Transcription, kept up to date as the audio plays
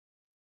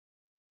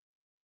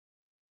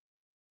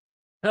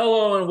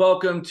Hello and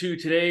welcome to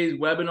today's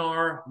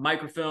webinar,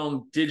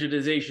 Microfilm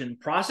Digitization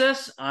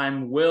Process.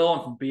 I'm Will,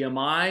 I'm from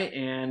BMI,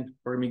 and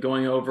we're going to be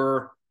going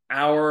over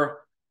our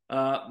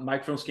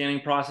microfilm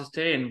scanning process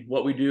today and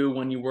what we do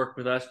when you work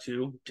with us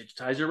to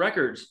digitize your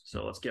records.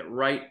 So let's get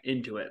right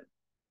into it.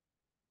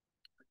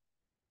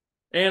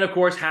 And of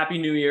course, Happy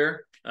New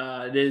Year.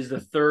 It is the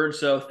 3rd,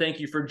 so thank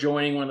you for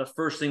joining one of the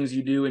first things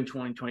you do in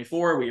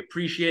 2024. We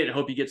appreciate it. I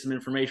hope you get some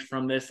information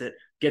from this that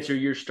gets your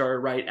year started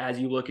right as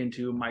you look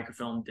into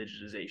microfilm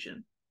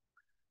digitization.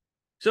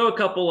 So a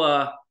couple,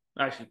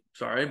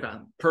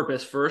 about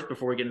purpose first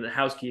before we get into the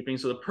housekeeping.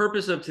 So the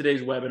purpose of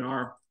today's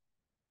webinar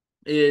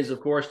is, of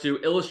course, to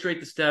illustrate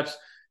the steps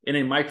in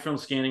a microfilm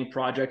scanning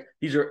project.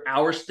 These are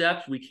our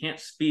steps. We can't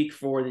speak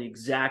for the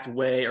exact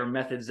way or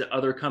methods that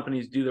other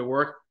companies do their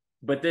work,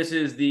 but this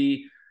is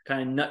the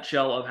kind of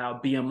nutshell of how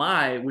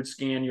BMI would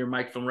scan your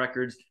microfilm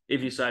records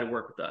if you decide to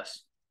work with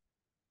us.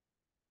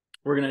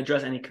 We're going to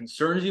address any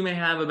concerns you may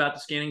have about the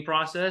scanning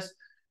process.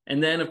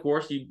 And then, of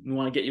course, we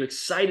want to get you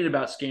excited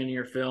about scanning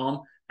your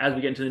film as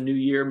we get into the new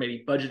year.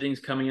 Maybe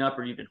budgeting's coming up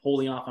or you've been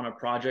holding off on a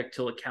project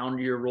till the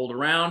calendar year rolled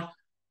around.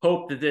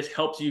 Hope that this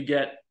helps you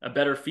get a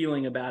better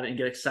feeling about it and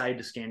get excited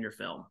to scan your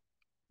film.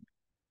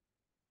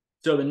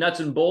 So the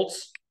nuts and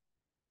bolts,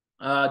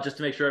 just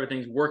to make sure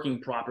everything's working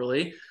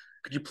properly.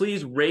 Could you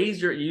please raise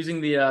your,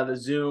 using the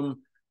Zoom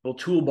little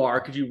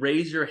toolbar, could you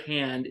raise your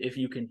hand if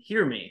you can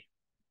hear me?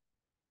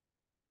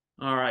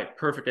 All right,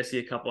 perfect. I see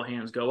a couple of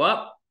hands go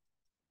up.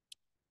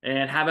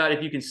 And how about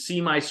if you can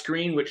see my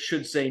screen, which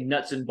should say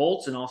nuts and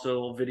bolts, and also a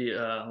little video,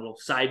 a little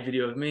side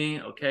video of me.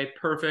 Okay,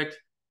 perfect.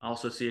 I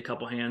also see a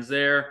couple hands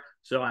there.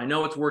 So I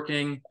know it's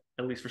working,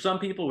 at least for some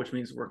people, which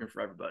means it's working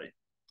for everybody.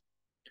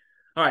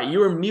 All right,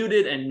 you are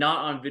muted and not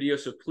on video,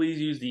 so please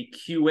use the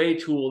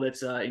QA tool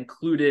that's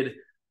included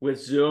with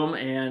Zoom.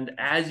 And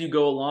as you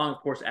go along,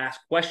 of course,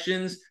 ask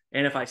questions.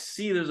 And if I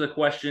see there's a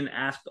question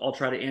asked, I'll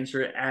try to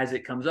answer it as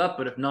it comes up.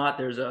 But if not,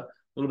 there's a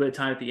little bit of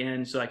time at the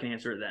end so I can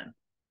answer it then.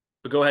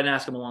 But go ahead and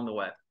ask them along the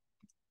way.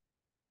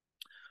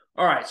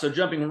 All right, so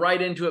jumping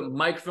right into it,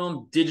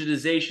 microfilm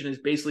digitization is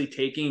basically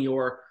taking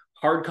your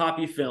hard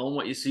copy film,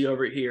 what you see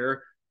over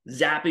here,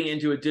 zapping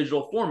into a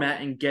digital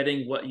format and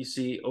getting what you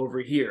see over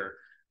here.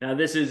 Now,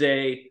 this is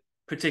a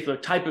particular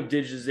type of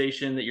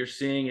digitization that you're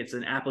seeing. It's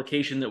an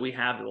application that we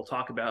have that we'll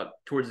talk about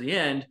towards the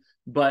end,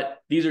 but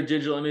these are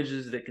digital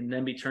images that can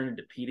then be turned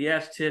into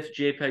PDFs, TIFFs,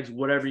 JPEGs,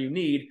 whatever you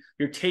need.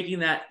 You're taking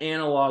that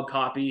analog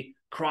copy,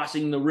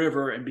 crossing the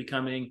river and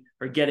becoming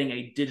or getting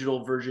a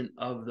digital version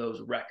of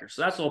those records.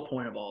 So that's the whole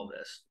point of all of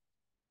this.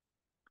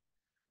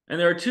 And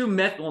there are two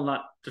methods, well,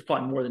 not, there's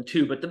probably more than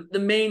two, but the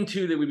main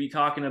two that we'd be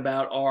talking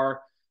about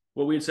are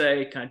what we'd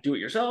say kind of do it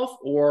yourself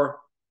or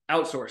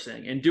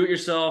outsourcing. And do it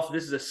yourself,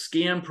 this is a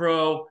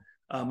ScanPro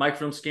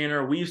microfilm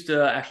scanner. We used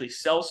to actually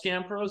sell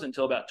ScanPros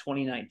until about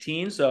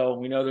 2019. So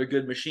we know they're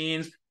good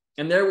machines.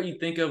 And they're what you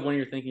think of when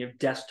you're thinking of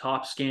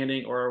desktop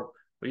scanning or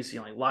what you see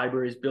in like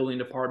libraries, building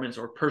departments,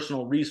 or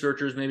personal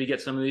researchers maybe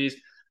get some of these.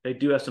 They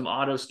do have some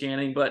auto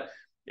scanning, but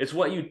it's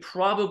what you'd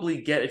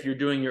probably get if you're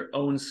doing your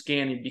own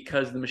scanning,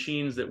 because the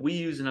machines that we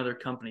use in other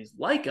companies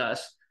like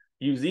us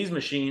use these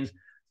machines.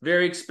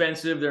 Very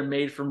expensive. They're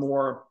made for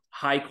more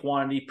high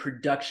quantity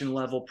production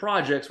level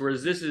projects,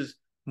 whereas this is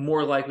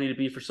more likely to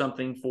be for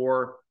something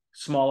for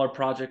smaller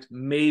projects,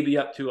 maybe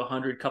up to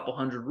 100, couple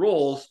hundred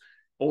rolls,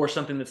 or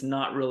something that's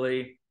not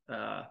really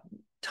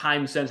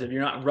time sensitive.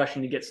 You're not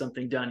rushing to get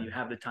something done. You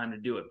have the time to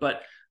do it.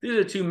 But these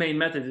are the two main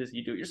methods: is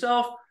you do it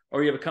yourself,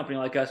 or you have a company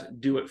like us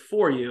do it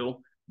for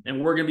you.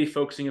 And we're going to be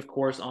focusing, of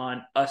course,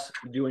 on us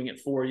doing it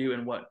for you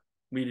and what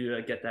we do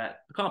to get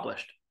that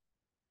accomplished.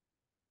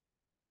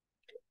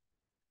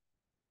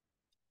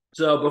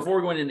 So before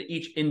we go into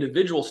each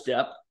individual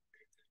step,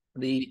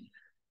 the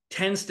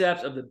 10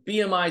 steps of the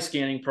BMI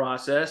scanning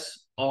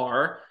process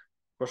are,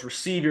 of course,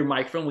 receive your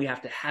microfilm. We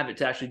have to have it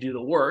to actually do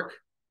the work.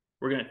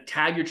 We're going to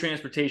tag your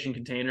transportation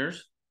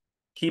containers,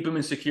 keep them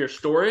in secure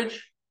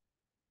storage.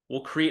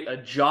 We'll create a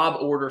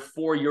job order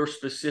for your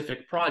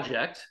specific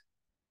project.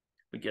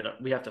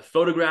 We have to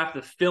photograph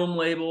the film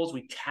labels.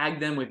 We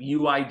tag them with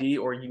UID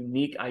or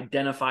unique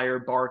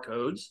identifier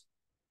barcodes.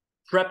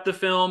 Prep the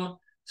film,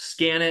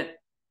 scan it,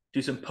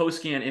 do some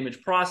post-scan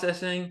image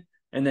processing,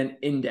 and then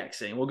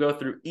indexing. We'll go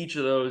through each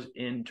of those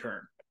in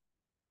turn.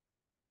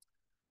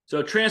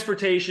 So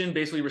transportation,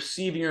 basically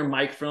receiving your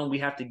microfilm, we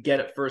have to get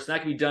it first. And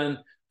that can be done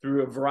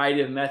through a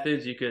variety of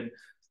methods. You could,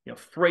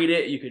 freight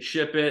it, you could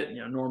ship it,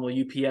 normal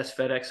UPS,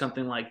 FedEx,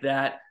 something like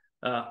that.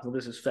 Well,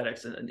 this is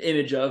FedEx, an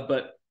image of,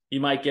 but you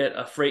might get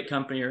a freight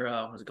company or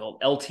what's it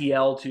called,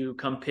 LTL, to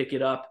come pick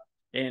it up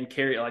and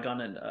carry it like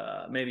on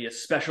maybe a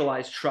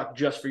specialized truck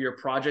just for your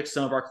project.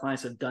 Some of our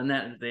clients have done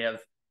that, and they have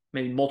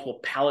maybe multiple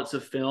pallets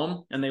of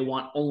film and they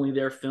want only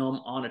their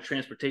film on a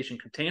transportation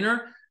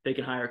container. They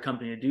can hire a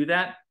company to do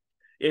that.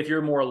 If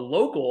you're more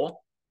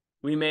local,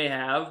 we may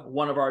have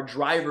one of our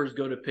drivers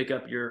go to pick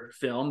up your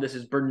film. This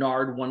is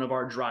Bernard, one of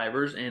our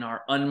drivers in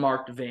our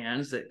unmarked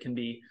vans that can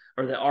be,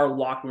 or that are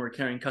locked when we're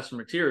carrying custom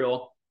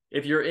material.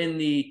 If you're in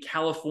the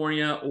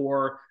California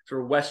or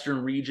sort of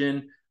Western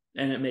region,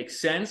 and it makes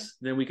sense,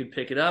 then we could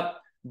pick it up.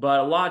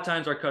 But a lot of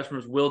times our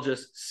customers will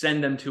just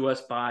send them to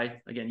us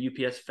by, again,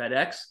 UPS,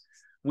 FedEx.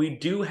 We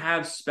do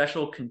have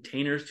special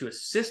containers to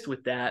assist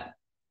with that.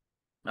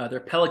 They're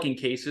Pelican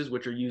cases,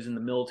 which are used in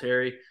the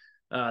military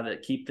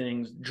that keep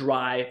things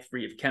dry,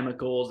 free of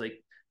chemicals. You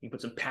can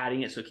put some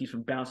padding in it so it keeps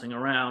from bouncing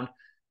around.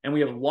 And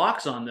we have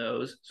locks on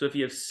those. So if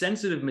you have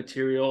sensitive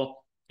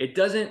material, it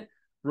doesn't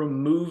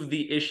remove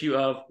the issue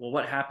of, well,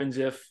 what happens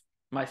if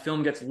my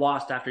film gets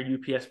lost after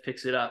UPS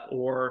picks it up,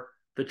 or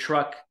the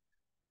truck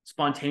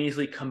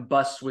spontaneously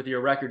combusts with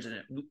your records in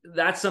it.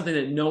 That's something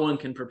that no one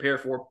can prepare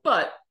for,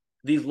 but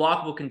these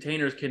lockable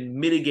containers can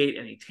mitigate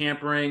any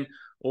tampering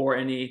or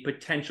any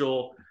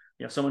potential,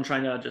 someone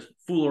trying to just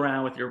fool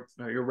around with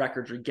your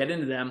records or get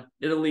into them.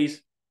 It at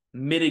least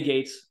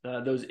mitigates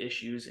those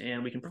issues,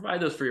 and we can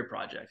provide those for your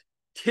project.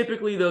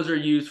 Typically, those are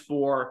used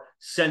for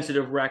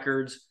sensitive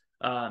records,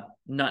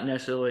 not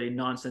necessarily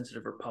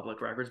non-sensitive or public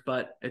records,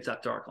 but it's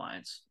up to our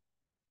clients.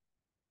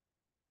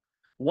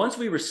 Once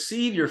we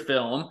receive your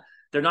film,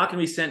 they're not going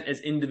to be sent as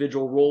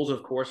individual rolls,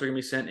 of course. They're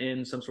going to be sent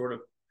in some sort of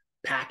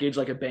package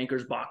like a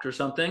banker's box or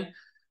something.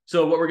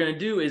 So what we're going to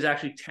do is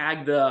actually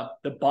tag the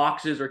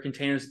boxes or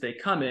containers that they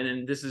come in.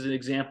 And this is an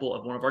example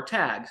of one of our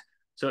tags.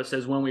 So it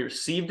says when we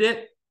received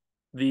it,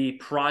 the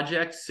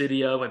project,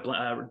 city of,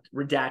 I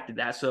redacted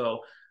that.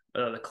 So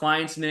the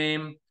client's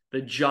name,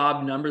 the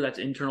job number, that's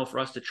internal for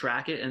us to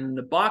track it, and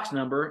the box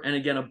number, and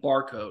again, a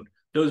barcode.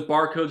 Those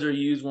barcodes are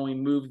used when we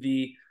move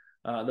the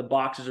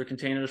boxes or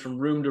containers from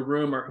room to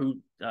room, or who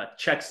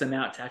checks them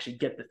out to actually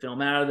get the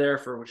film out of there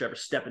for whichever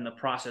step in the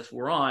process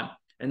we're on.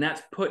 And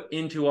that's put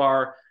into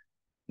our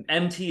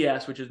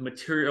MTS, which is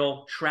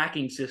material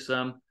tracking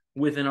system,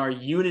 within our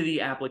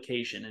Unity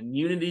application. And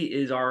Unity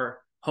is our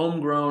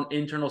homegrown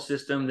internal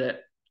system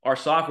that our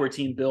software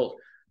team built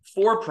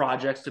for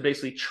projects to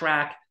basically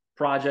track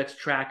projects,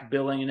 track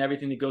billing, and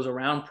everything that goes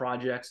around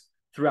projects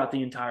throughout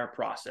the entire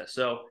process.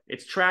 So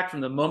it's tracked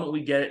from the moment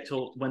we get it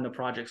till when the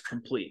project's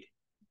complete.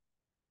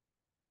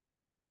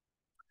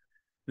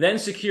 Then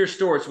secure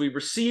storage. So we've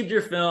received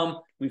your film,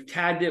 we've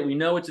tagged it, we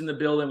know it's in the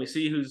building, we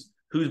see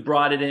who's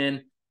brought it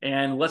in,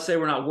 and let's say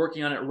we're not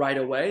working on it right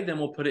away, then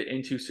we'll put it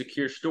into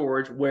secure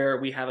storage, where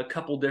we have a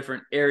couple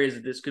different areas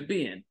that this could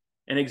be in.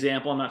 An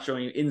example, I'm not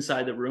showing you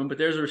inside the room, but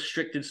there's a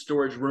restricted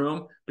storage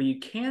room, but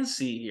you can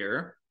see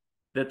here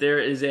that there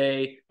is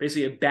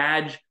basically a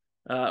badge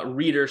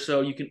reader,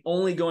 so you can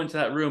only go into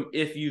that room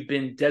if you've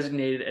been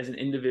designated as an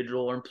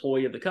individual or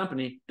employee of the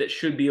company that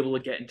should be able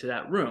to get into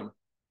that room.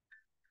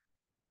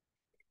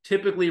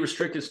 Typically,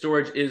 restricted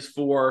storage is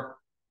for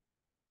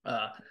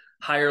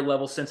higher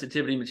level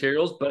sensitivity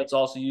materials, but it's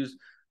also used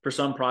for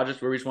some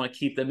projects where we just want to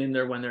keep them in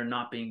there when they're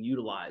not being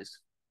utilized.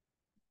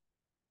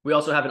 We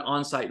also have an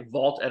on-site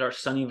vault at our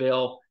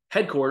Sunnyvale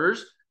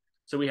headquarters.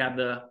 So we have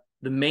the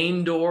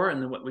main door,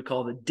 and then what we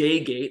call the day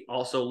gate,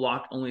 also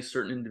locked. Only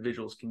certain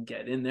individuals can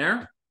get in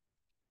there.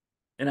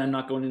 And I'm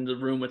not going into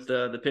the room with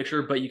the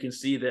picture, but you can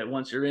see that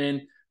once you're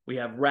in, we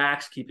have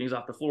racks, keep things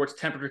off the floor. It's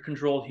temperature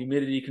controlled,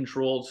 humidity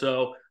controlled.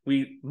 So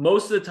we,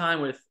 most of the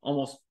time with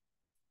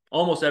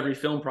almost every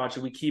film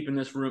project, we keep in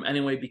this room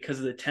anyway because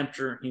of the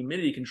temperature and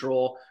humidity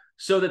control,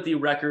 so that the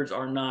records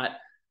are not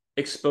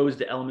exposed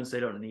to elements they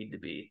don't need to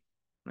be.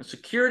 Now,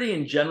 security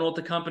in general at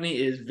the company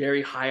is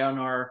very high on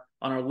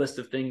our list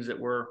of things that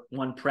we're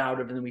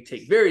proud of and that we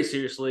take very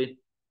seriously.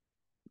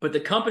 But the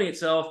company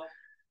itself,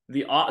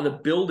 the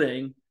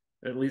building,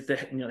 at least the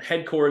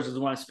headquarters is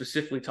the one I'm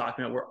specifically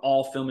talking about, where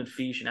all film and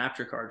fiche and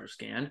after cards are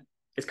scanned.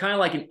 It's kind of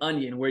like an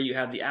onion, where you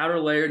have the outer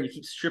layer and you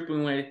keep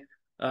stripping away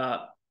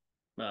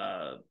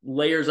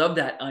layers of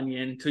that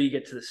onion until you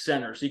get to the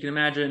center. So you can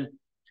imagine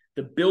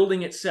the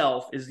building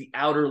itself is the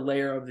outer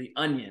layer of the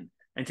onion.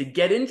 And to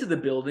get into the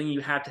building,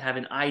 you have to have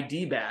an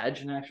ID badge.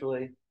 And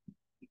actually,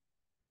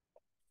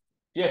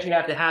 you actually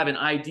have to have an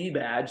ID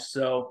badge.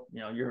 So,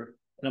 you're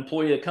an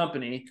employee of the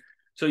company.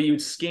 So you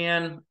would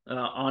scan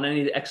on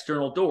any of the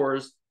external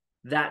doors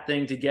that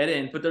thing to get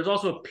in. But there's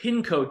also a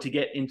PIN code to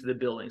get into the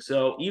building.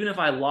 So even if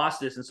I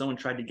lost this and someone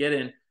tried to get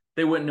in,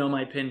 they wouldn't know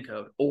my PIN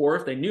code. Or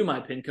if they knew my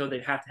PIN code,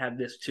 they'd have to have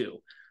this too.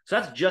 So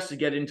that's just to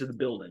get into the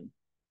building.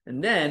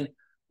 And then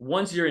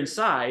once you're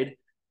inside,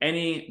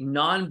 any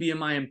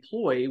non-BMI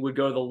employee would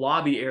go to the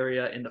lobby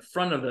area in the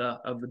front of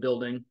the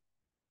building.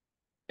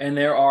 And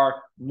there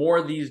are more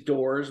of these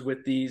doors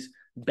with these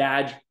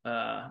badge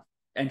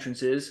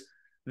entrances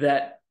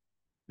that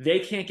they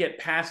can't get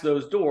past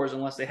those doors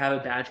unless they have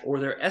a badge or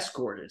they're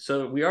escorted.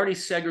 So we already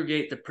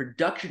segregate the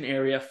production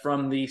area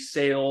from the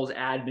sales,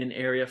 admin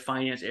area,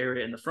 finance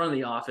area in the front of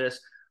the office,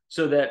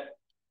 so that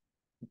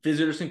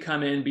visitors can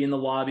come in, be in the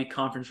lobby,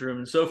 conference room,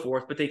 and so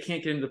forth, but they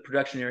can't get into the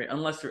production area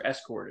unless they're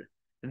escorted.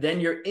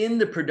 Then you're in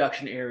the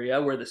production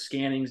area where the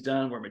scanning's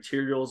done, where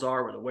materials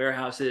are, where the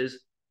warehouse is.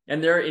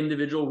 And there are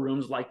individual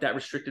rooms like that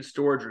restricted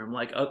storage room,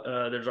 like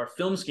there's our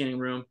film scanning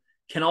room,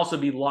 can also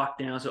be locked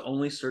down, so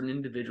only certain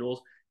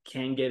individuals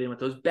can get in with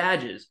those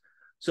badges.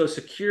 So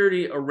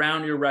security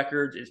around your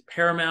records is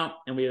paramount,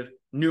 and we have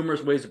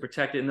numerous ways to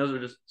protect it. And those are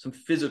just some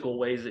physical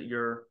ways that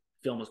your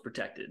film is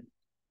protected.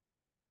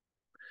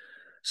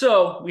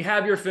 So we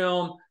have your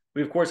film.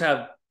 We, of course,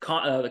 have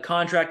the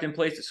contract in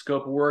place, the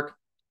scope of work.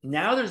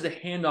 Now there's the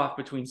handoff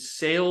between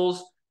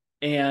sales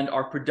and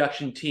our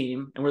production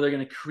team, and where they're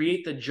going to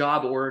create the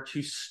job order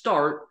to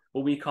start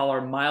what we call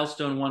our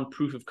milestone 1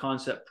 proof of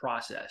concept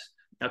process.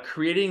 Now,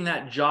 creating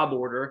that job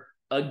order,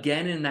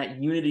 again, in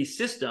that Unity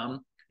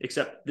system,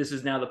 except this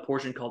is now the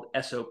portion called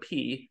SOP,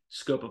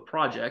 scope of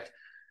project.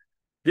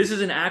 This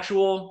is an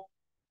actual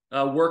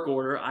work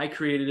order. I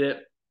created it.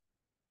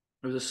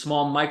 It was a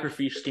small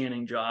microfiche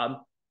scanning job.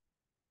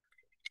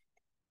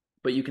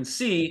 But you can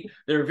see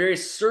there are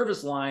various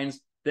service lines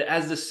that,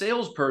 as the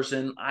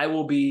salesperson, I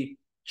will be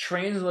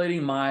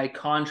translating my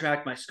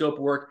contract, my scope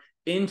of work,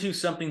 into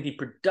something the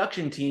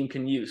production team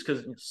can use,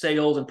 because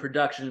sales and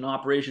production and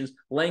operations,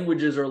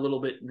 languages are a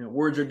little bit,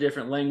 words are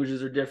different,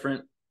 languages are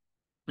different,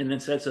 and then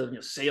sets of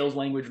sales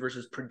language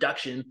versus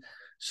production.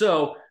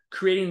 So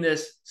creating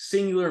this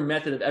singular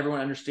method of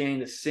everyone understanding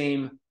the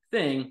same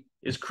thing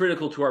is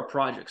critical to our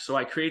project. So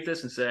I create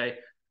this and say,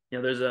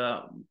 there's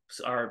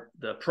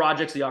the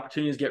projects, the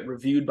opportunities get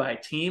reviewed by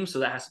a team, so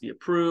that has to be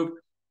approved.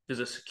 There's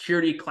a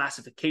security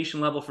classification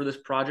level for this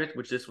project,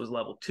 which this was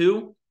level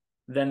 2.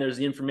 Then there's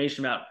the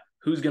information about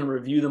who's going to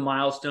review the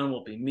milestone.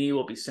 Will be me.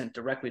 Will be sent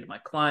directly to my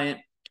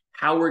client.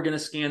 How we're going to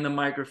scan the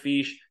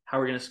microfiche. How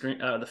we're going to screen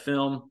the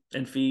film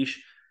and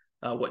fiche.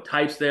 What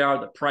types they are.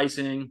 The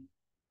pricing.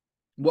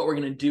 What we're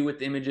going to do with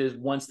the images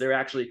once they're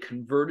actually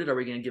converted. Are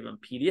we going to give them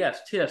PDFs,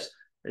 TIFFs?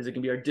 Is it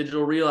going to be our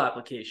digital reel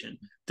application?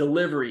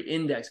 Delivery,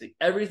 indexing.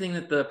 Everything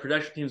that the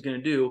production team is going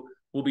to do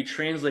will be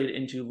translated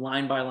into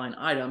line-by-line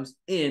items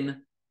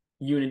in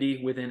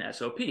Unity within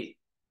SOP.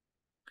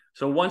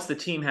 So once the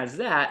team has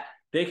that,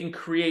 they can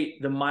create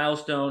the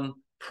milestone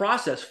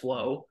process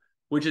flow,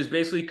 which is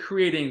basically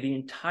creating the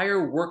entire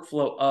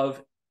workflow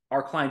of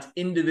our client's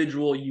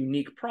individual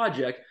unique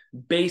project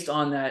based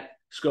on that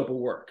scope of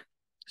work.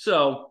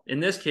 So in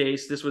this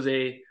case, this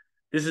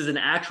is an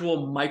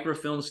actual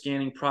microfilm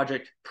scanning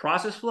project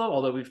process flow,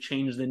 although we've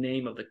changed the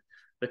name of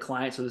the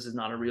client, so this is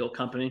not a real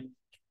company.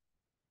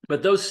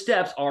 But those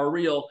steps are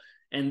real,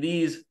 and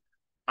these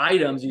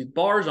items, these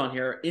bars on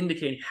here,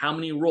 indicating how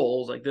many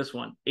roles, like this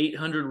one,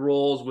 800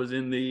 roles was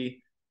in the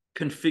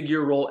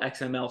configure role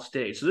XML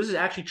stage. So this is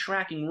actually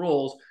tracking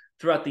roles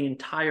throughout the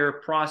entire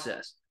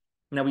process.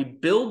 Now we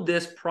build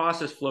this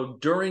process flow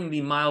during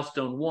the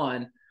milestone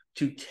 1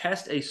 to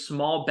test a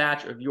small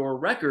batch of your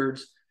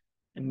records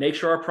and make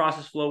sure our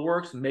process flow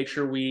works, and make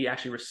sure we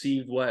actually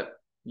received what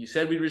you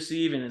said we'd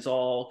receive, and it's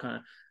all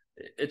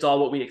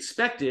what we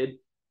expected.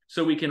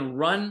 So we can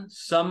run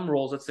some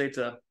roles. Let's say it's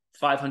a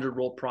 500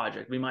 role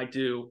project. We might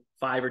do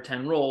 5 or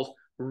 10 roles,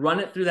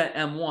 run it through that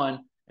M1,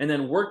 and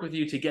then work with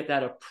you to get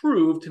that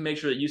approved to make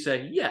sure that you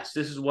say, yes,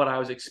 this is what I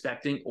was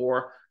expecting,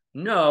 or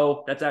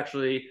no, that's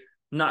actually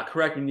not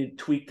correct. We need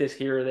to tweak this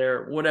here or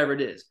there, whatever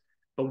it is.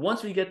 But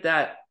once we get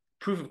that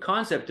proof of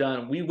concept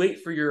done, we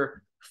wait for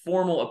your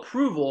formal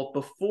approval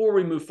before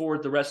we move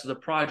forward the rest of the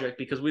project,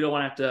 because we don't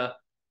want to have to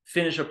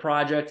finish a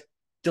project,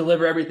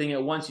 deliver everything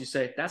at once. You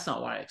say, that's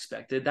not what I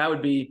expected. That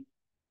would be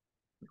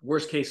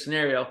worst case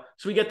scenario.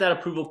 So we get that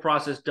approval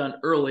process done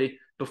early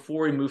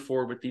before we move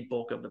forward with the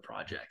bulk of the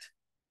project.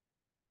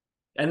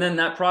 And then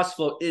that process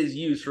flow is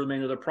used for the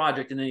remainder of the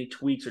project and any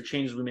tweaks or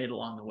changes we made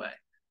along the way.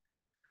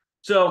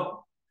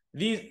 So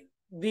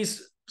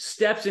these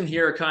steps in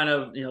here are kind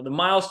of, the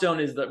milestone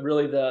is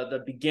really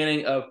the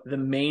beginning of the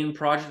main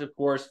project. Of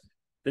course,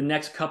 the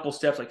next couple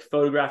steps, like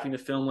photographing the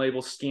film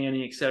label,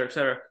 scanning, et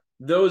cetera,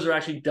 those are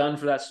actually done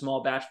for that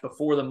small batch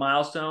before the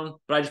milestone.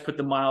 But I just put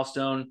the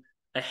milestone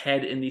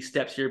ahead in these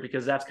steps here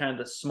because that's kind of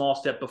the small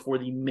step before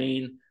the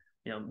main,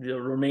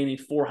 the remaining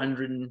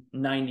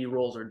 490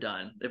 rolls are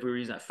done, if we were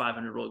using that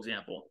 500 roll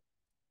example.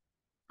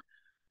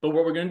 But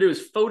what we're going to do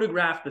is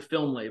photograph the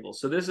film label.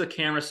 So this is a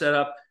camera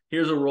setup.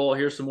 Here's a roll.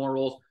 Here's some more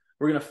rolls.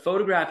 We're going to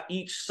photograph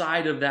each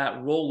side of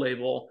that roll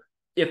label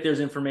if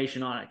there's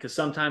information on it, because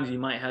sometimes you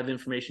might have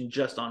information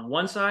just on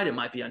one side. It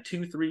might be on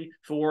 2, 3,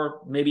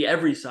 4, maybe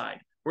every side.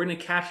 We're going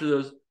to capture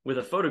those with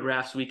a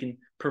photograph so we can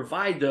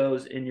provide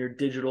those in your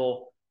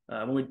digital,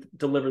 when we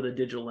deliver the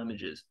digital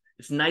images.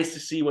 It's nice to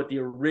see what the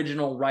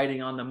original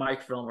writing on the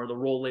microfilm or the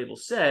roll label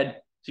said,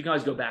 so you can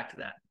always go back to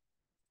that.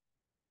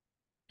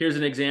 Here's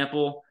an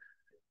example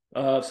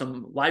of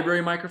some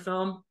library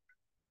microfilm,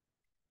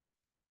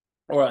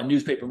 or a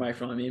newspaper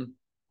microfilm, I mean.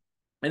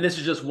 And this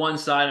is just one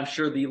side. I'm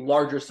sure the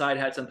larger side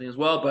had something as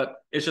well, but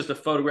it's just a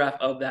photograph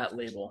of that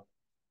label.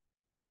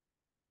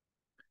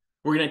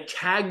 We're going to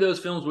tag those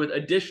films with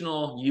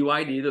additional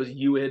UID, those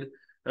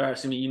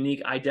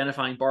unique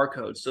identifying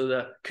barcodes. So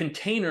the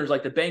containers,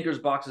 like the banker's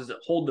boxes that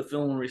hold the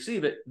film and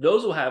receive it,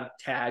 those will have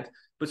tags,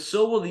 but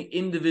so will the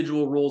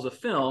individual rolls of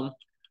film,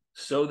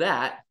 so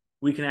that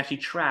we can actually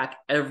track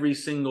every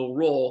single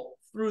roll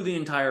through the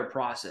entire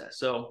process.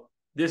 So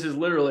this is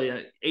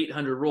literally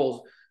 800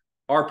 rolls.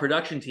 Our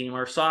production team,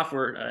 our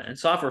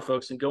software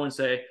folks can go and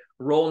say,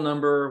 roll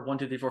number 1,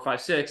 2, 3, 4,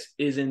 5, 6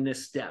 is in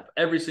this step.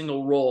 Every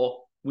single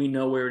roll, we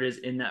know where it is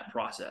in that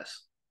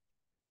process.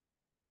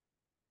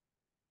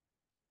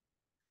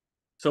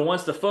 So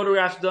once the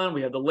photograph's done,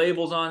 we have the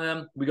labels on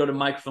them, we go to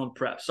microfilm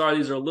prep. Sorry,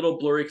 these are a little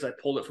blurry because I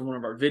pulled it from one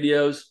of our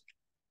videos,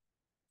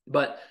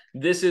 but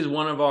this is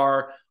one of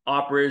our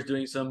operators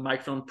doing some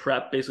microfilm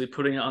prep, basically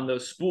putting it on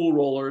those spool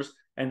rollers,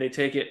 and they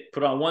take it,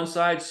 put it on one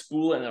side,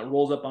 spool it, and it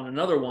rolls up on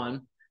another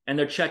one, and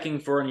they're checking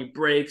for any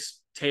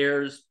breaks,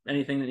 tears,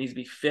 anything that needs to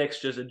be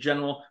fixed, just a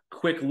general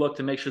quick look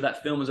to make sure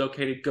that film is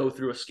okay to go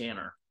through a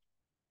scanner.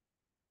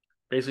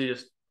 Basically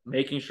just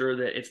making sure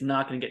that it's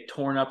not going to get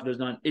torn up, there's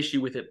not an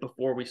issue with it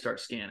before we start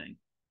scanning.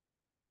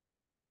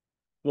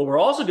 What we're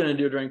also going to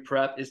do during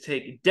prep is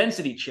take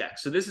density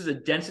checks. So this is a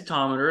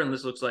densitometer, and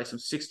this looks like some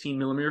 16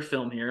 millimeter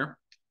film here.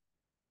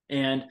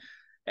 And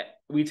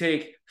we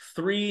take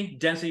 3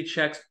 density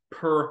checks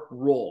per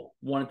roll,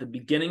 one at the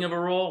beginning of a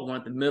roll, one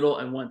at the middle,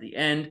 and one at the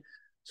end.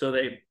 So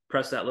they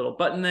press that little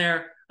button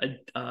there,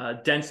 a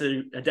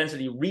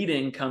density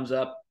reading comes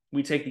up.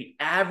 We take the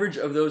average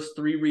of those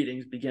 3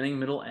 readings, beginning,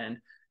 middle, end,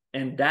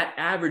 and that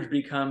average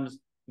becomes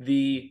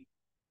the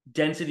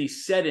density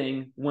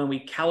setting when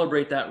we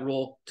calibrate that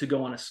roll to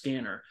go on a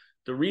scanner.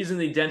 The reason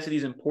the density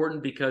is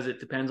important because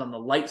it depends on the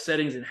light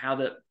settings and how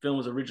the film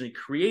was originally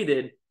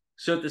created,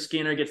 so that the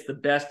scanner gets the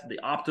best, the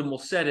optimal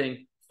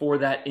setting for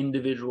that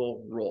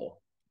individual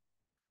roll.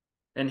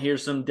 And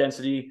here's some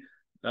density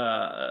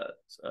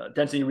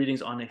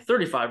readings on a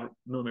 35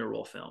 millimeter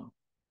roll film.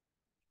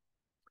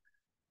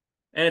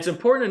 And it's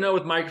important to know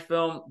with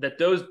microfilm that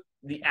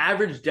the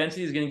average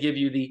density is going to give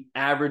you the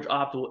average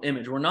optimal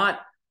image. We're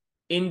not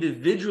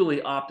individually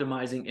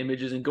optimizing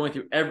images and going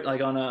through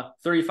like on a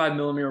 35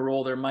 millimeter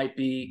roll, there might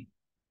be,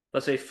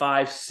 let's say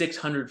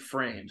 500-600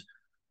 frames.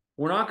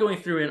 We're not going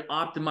through and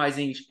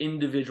optimizing each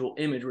individual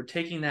image. We're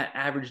taking that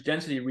average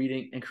density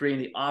reading and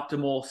creating the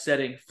optimal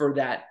setting for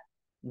that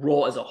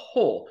roll as a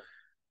whole.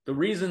 The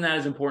reason that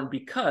is important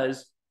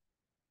because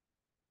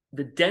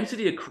the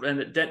density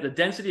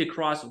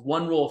across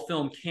one roll of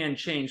film can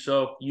change.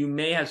 So you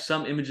may have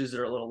some images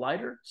that are a little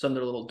lighter, some that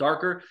are a little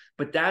darker,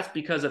 but that's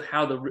because of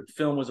how the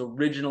film was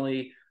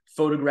originally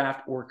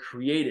photographed or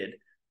created.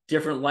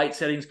 Different light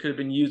settings could have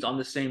been used on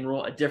the same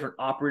roll. A different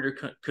operator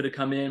could have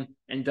come in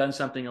and done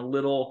something a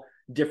little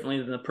differently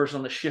than the person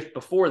on the shift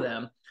before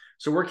them.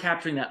 So we're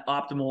capturing that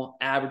optimal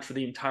average for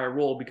the entire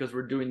roll because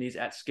we're doing these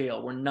at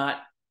scale. We're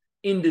not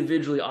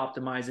individually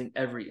optimizing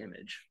every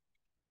image.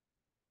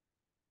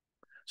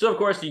 So of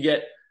course you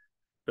get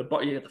the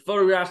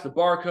photographs, the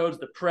barcodes,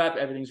 the prep,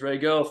 everything's ready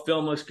to go.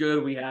 Film looks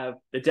good. We have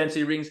the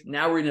density readings.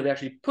 Now we're going to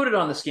actually put it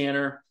on the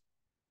scanner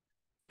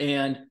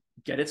and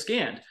get it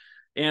scanned.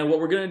 And what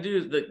we're going to do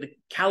is the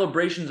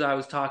calibrations I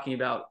was talking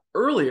about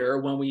earlier,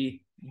 when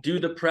we do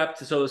the prep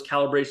so those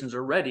calibrations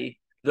are ready,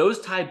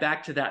 those tie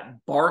back to that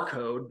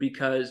barcode,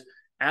 because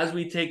as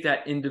we take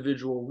that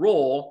individual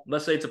roll,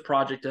 let's say it's a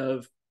project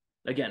of,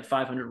 again,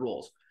 500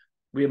 rolls.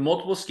 We have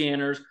multiple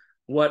scanners.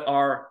 What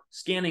our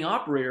scanning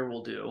operator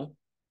will do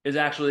is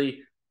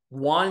actually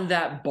wand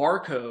that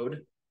barcode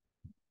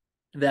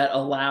that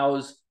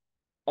allows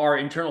our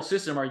internal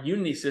system, our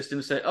Unity system,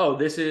 to say, oh,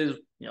 this is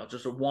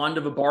just a wand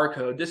of a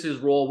barcode. This is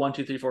roll 1,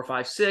 2, 3, 4,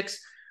 5, 6.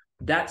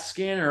 That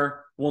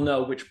scanner will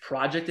know which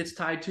project it's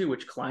tied to,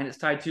 which client it's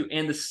tied to,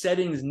 and the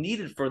settings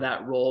needed for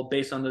that roll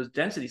based on those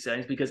density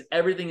settings, because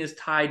everything is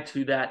tied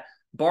to that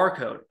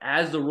barcode.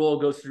 As the roll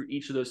goes through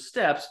each of those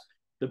steps,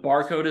 the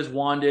barcode is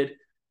wanded,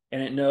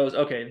 and it knows,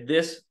 okay,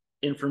 this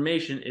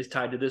information is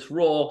tied to this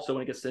roll. So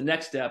when it gets to the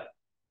next step,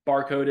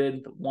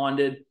 barcoded,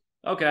 wanded,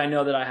 okay, I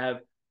know that I have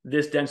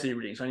this density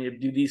reading, so I need to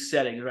do these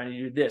settings, or I need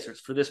to do this, or it's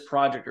for this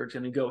project, or it's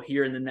going to go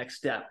here in the next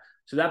step.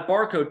 So that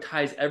barcode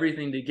ties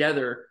everything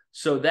together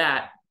so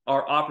that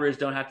our operators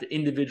don't have to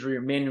individually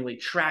or manually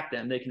track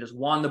them. They can just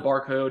wand the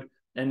barcode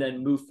and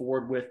then move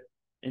forward with,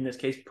 in this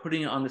case,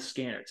 putting it on the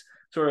scanner. It's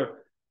sort of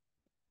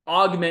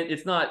augment,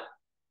 it's not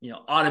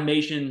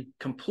automation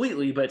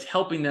completely, but it's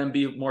helping them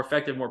be more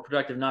effective, more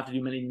productive, not to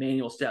do many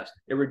manual steps.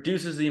 It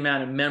reduces the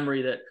amount of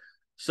memory that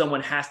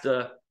someone has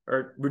to,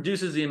 or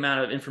reduces the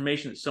amount of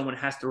information that someone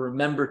has to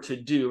remember to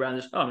do, rather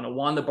than just, oh, I'm going to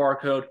wand the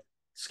barcode,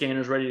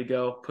 scanner's ready to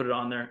go, put it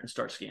on there and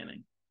start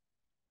scanning.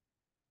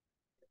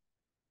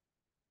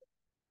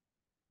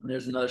 And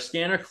there's another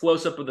scanner,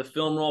 close up of the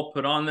film roll,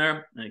 put on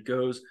there, and it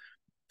goes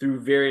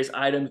through various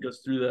items,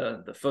 goes through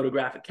the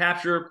photographic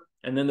capture,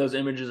 and then those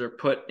images are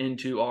put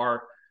into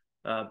our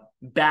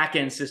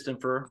back-end system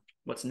for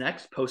what's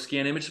next,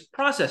 post-scan image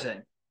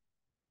processing.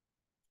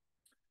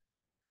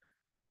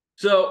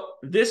 So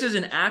this is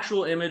an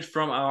actual image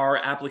from our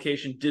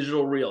application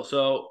digital reel.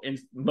 So in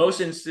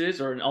most instances,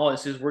 or in all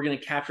instances, we're going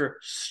to capture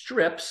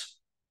strips,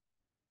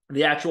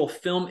 the actual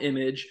film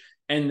image,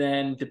 and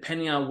then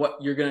depending on what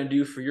you're going to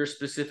do for your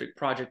specific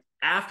project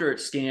after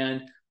it's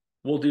scanned,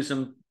 we'll do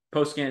some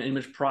post-scan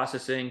image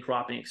processing,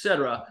 cropping,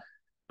 etc.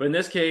 But in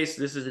this case,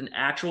 this is an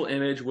actual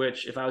image,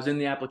 which if I was in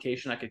the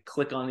application, I could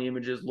click on the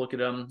images, look at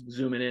them,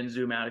 zoom it in,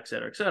 zoom out, et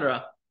cetera, et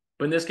cetera.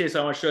 But in this case,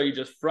 I want to show you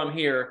just from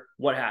here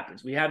what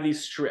happens. We have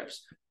these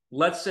strips.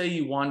 Let's say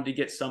you wanted to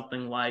get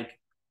something like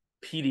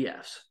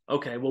PDFs.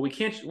 Okay, well,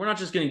 we're not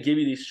just going to give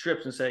you these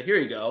strips and say, here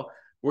you go.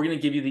 We're going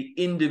to give you the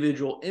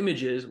individual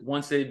images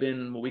once they've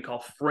been what we call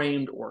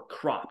framed or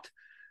cropped.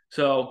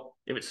 So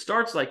if it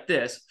starts like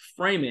this,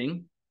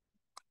 framing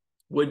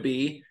would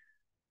be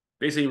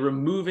basically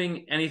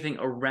removing anything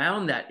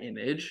around that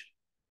image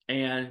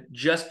and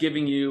just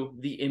giving you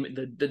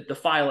the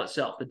file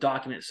itself, the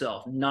document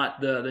itself,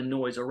 not the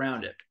noise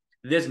around it.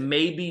 This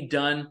may be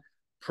done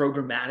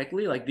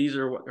programmatically, like these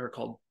are what are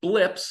called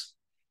blips.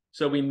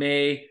 So we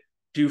may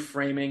do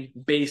framing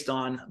based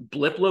on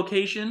blip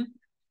location.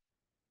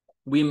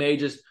 We may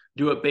just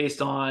do it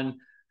based on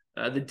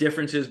the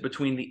differences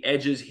between the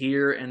edges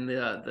here and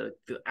the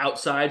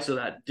outside, so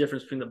that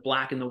difference between the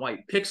black and the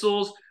white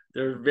pixels.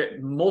 There are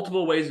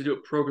multiple ways to do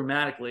it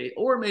programmatically,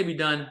 or it may be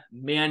done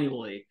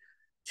manually.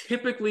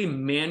 Typically,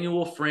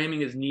 manual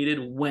framing is needed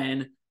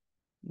when,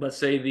 let's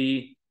say,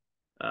 the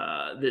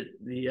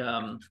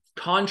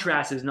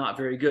contrast is not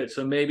very good.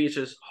 So maybe it's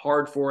just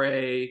hard for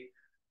a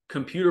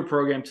computer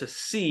program to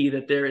see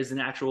that there is an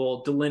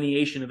actual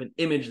delineation of an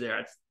image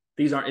there.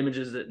 These aren't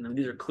images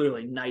these are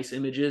clearly nice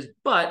images,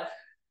 but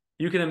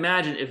you can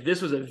imagine if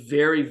this was a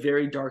very,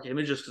 very dark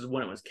image just because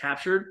when it was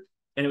captured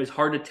and it was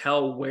hard to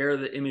tell where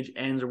the image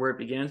ends or where it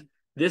begins,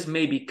 this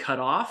may be cut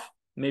off.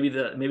 Maybe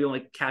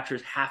only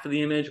captures half of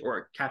the image, or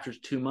it captures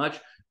too much.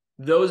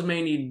 Those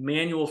may need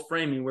manual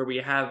framing where we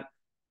have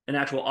an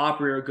actual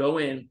operator go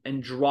in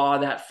and draw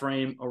that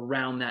frame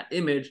around that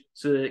image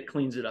so that it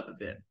cleans it up a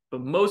bit.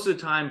 But most of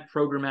the time,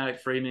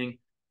 programmatic framing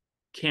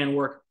can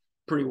work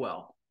pretty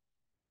well.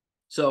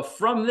 So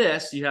from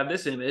this, you have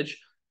this image,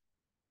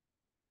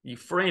 you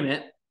frame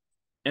it,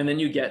 and then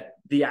you get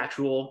the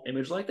actual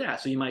image like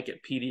that. So you might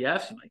get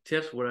PDFs, you might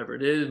TIFFs, whatever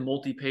it is,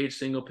 multi-page,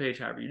 single page,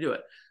 however you do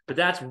it. But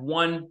that's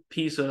one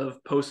piece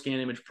of post-scan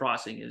image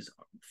processing, is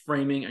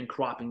framing and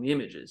cropping the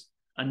images.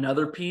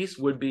 Another piece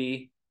would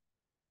be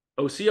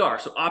OCR,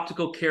 so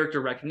optical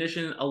character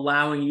recognition,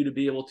 allowing you to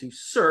be able to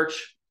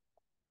search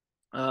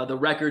the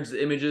records,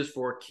 the images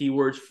for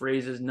keywords,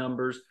 phrases,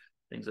 numbers,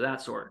 things of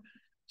that sort.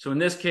 So in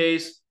this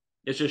case,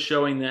 it's just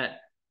showing that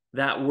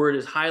that word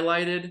is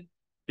highlighted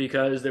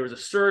because there was a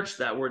search,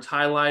 that word's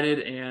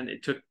highlighted, and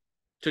it took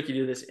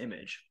you to this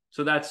image.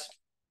 So that's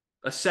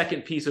a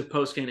second piece of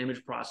post-scan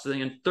image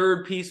processing. And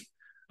third piece,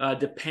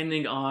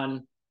 depending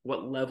on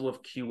what level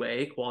of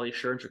QA, quality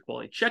assurance or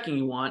quality checking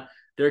you want,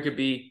 there could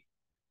be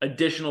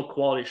additional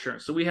quality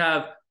assurance. So we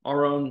have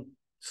our own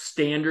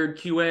standard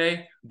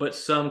QA, but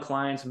some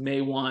clients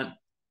may want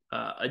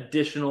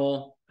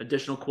additional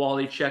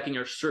quality checking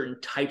or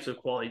certain types of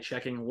quality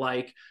checking,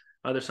 like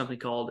there's something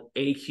called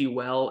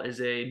AQL,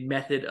 is a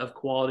method of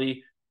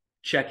quality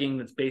checking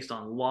that's based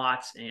on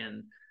lots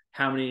and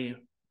how many,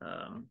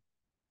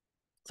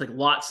 it's like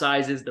lot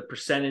sizes, the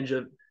percentage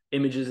of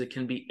images that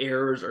can be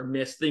errors or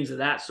missed, things of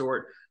that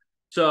sort.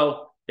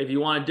 So if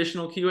you want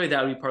additional QA,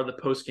 that would be part of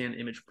the post-scan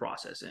image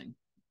processing.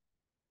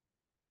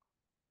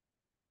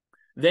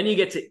 Then you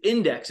get to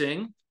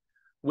indexing,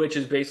 which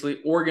is basically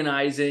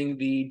organizing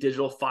the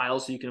digital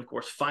files so you can, of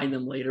course, find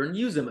them later and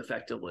use them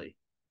effectively.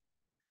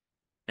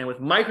 And with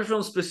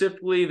microfilm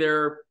specifically,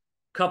 there are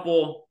a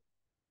couple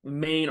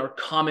main or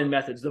common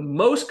methods. The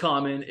most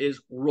common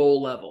is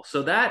roll level.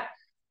 So that,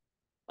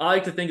 I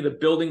like to think of the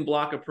building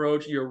block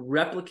approach. You're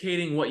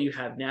replicating what you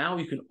have now.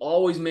 You can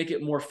always make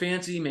it more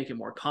fancy, make it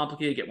more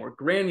complicated, get more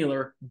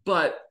granular,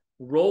 but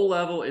roll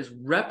level is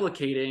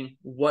replicating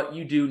what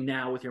you do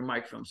now with your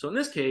microfilm. So in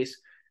this case,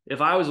 if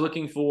I was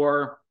looking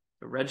for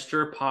a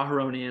register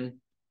Pajaronian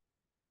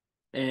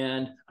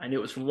and I knew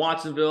it was from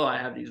Watsonville, I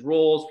have these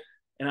rolls,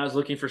 and I was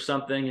looking for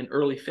something in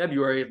early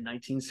February of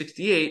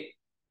 1968,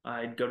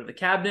 I'd go to the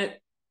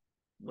cabinet,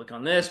 look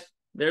on this,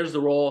 there's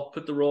the roll,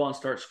 put the roll on,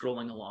 start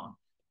scrolling along.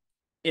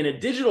 In a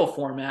digital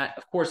format,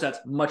 of course, that's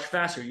much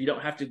faster. You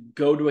don't have to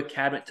go to a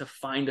cabinet to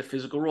find a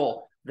physical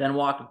roll, then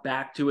walk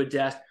back to a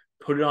desk,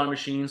 put it on a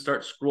machine,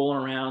 start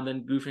scrolling around,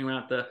 then goofing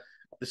around the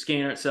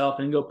scanner itself,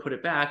 and go put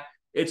it back.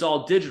 It's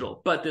all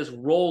digital. But this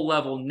roll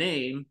level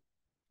name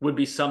would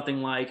be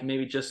something like,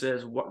 maybe just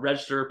says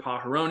register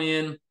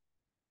Pajaronian,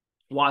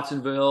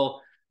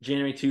 Watsonville,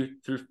 January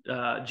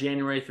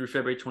through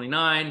February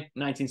 29,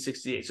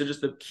 1968. So just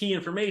the key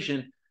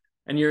information,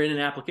 and you're in an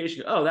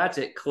application. Oh, that's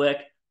it. Click.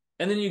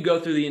 And then you go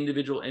through the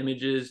individual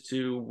images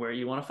to where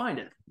you want to find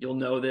it. You'll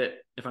know that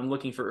if I'm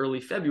looking for early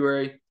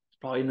February, it's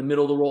probably in the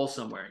middle of the roll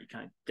somewhere. You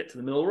kind of get to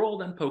the middle of the roll,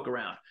 then poke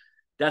around.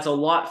 That's a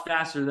lot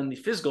faster than the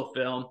physical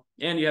film.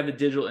 And you have the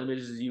digital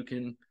images you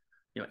can,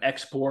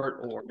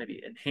 export or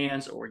maybe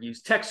enhance or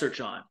use text search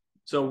on.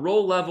 So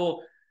roll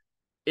level,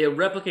 it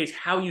replicates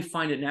how you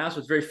find it now. So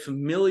it's very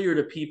familiar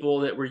to people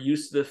that were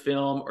used to the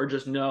film or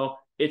just know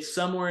it's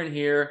somewhere in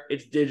here.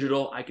 It's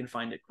digital. I can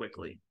find it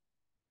quickly.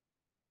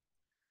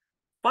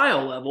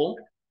 File level,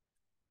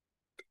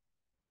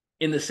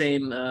 in the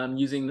same,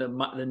 using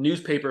the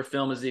newspaper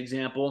film as the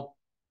example,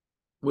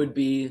 would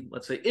be,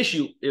 let's say,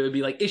 it would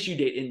be like issue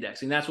date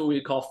indexing. That's what we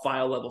would call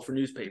file level for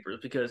newspapers,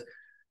 because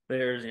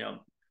there's,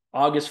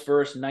 August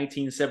 1st,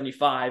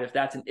 1975, if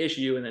that's an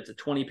issue and it's a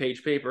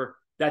 20-page paper,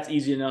 that's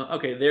easy to know.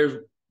 Okay, there's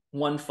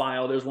one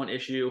file, there's one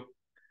issue.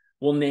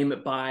 We'll name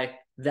it by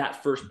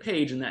that first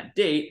page and that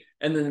date,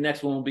 and then the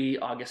next one will be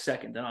August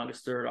 2nd, then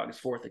August 3rd,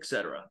 August 4th,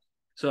 etc.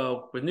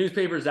 So with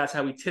newspapers, that's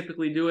how we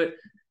typically do it.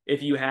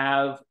 If you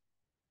have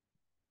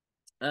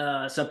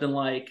something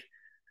like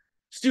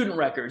student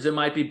records, it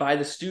might be by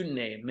the student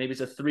name. Maybe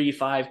it's a 3,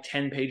 5,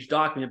 10-page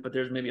document, but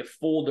there's maybe a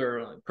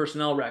folder, like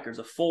personnel records,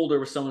 a folder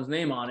with someone's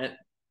name on it.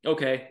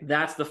 Okay,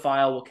 that's the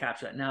file. We'll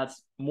capture that. Now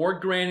it's more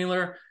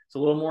granular. It's a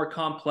little more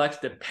complex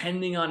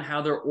depending on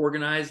how they're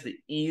organized, the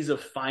ease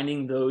of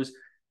finding those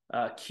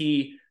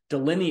key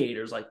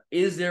delineators. Like,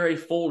 is there a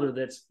folder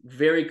that's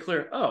very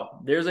clear? Oh,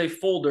 there's a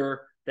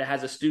folder that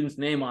has a student's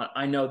name on it.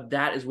 I know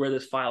that is where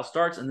this file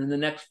starts. And then the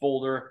next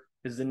folder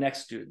is the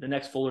next student. The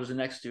next folder is the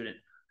next student.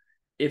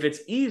 If it's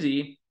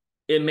easy,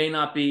 it may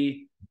not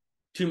be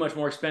too much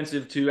more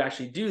expensive to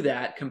actually do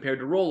that compared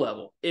to roll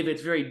level. If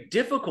it's very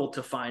difficult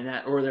to find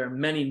that, or there are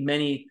many,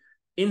 many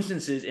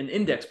instances in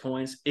index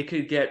points, it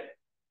could get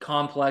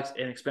complex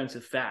and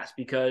expensive fast,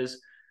 because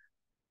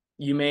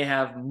you may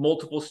have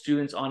multiple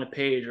students on a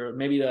page, or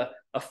maybe a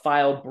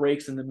file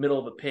breaks in the middle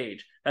of a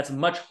page. That's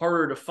much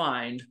harder to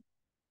find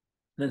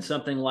than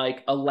something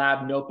like a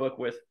lab notebook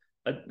with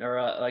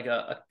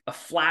a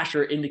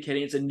flasher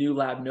indicating it's a new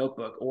lab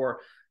notebook, or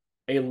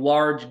a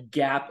large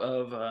gap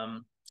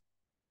of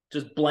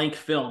just blank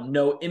film,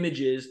 no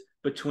images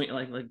between.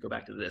 Like go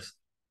back to this.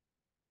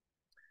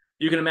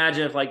 You can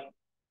imagine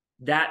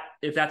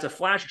if that's a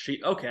flasher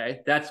sheet, okay,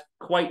 that's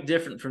quite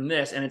different from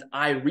this, and it's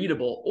eye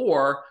readable.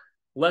 Or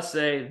let's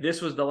say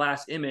this was the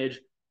last image,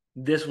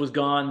 this was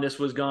gone, this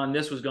was gone,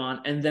 this was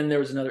gone, and then there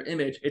was another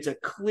image. It's a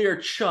clear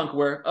chunk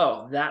where,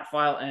 oh, that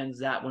file ends,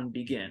 that one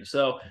begins.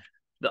 So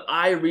the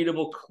eye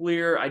readable,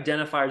 clear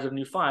identifiers of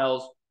new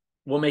files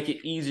will make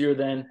it easier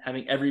than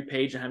having every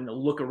page and having to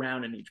look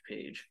around in each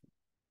page.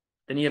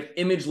 Then you have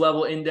image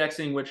level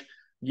indexing, which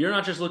you're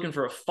not just looking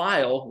for a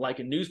file like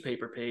a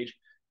newspaper page.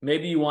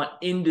 Maybe you want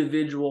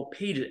individual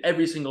pages,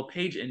 every single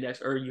page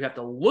index, or you have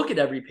to look at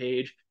every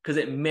page because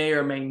it may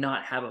or may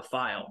not have a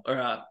file, or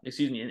an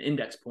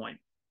index point.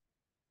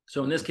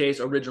 So in this case,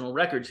 original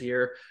records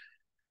here,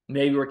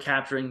 maybe we're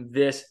capturing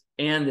this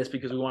and this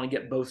because we want to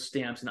get both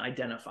stamps and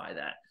identify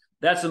that.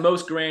 That's the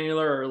most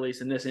granular, or at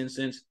least in this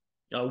instance,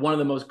 one of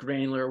the most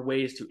granular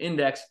ways to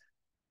index.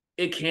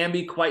 It can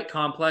be quite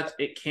complex.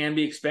 It can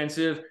be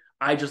expensive.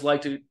 I just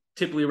like to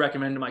typically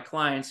recommend to my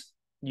clients,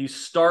 you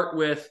start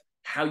with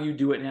how you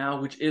do it now,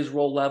 which is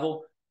roll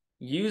level.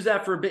 Use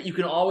that for a bit. You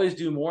can always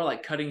do more,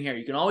 like cutting hair.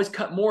 You can always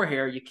cut more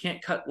hair. You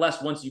can't cut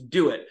less once you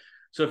do it.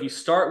 So if you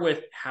start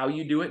with how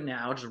you do it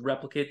now, just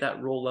replicate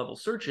that roll level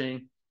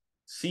searching,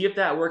 see if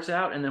that works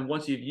out. And then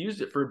once you've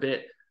used it for a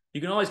bit,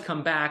 you can always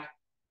come back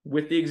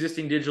with the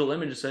existing digital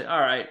image and say, all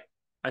right,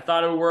 I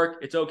thought it would work.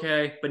 It's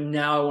okay. But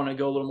now I want to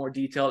go a little more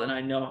detailed, and I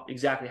know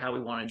exactly how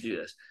we want to do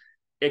this.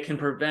 It can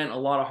prevent a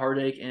lot of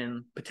heartache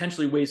and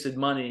potentially wasted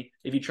money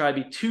if you try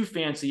to be too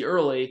fancy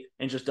early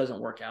and just doesn't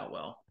work out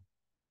well.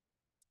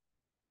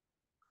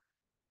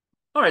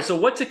 All right, so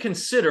what to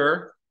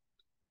consider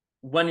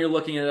when you're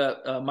looking at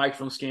a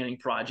microfilm scanning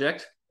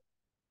project.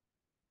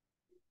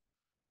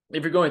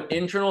 If you're going with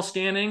internal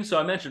scanning, so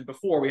I mentioned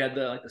before we had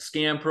the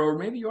Scan Pro, or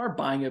maybe you are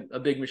buying a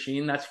big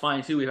machine, that's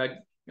fine too. We've had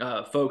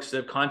folks that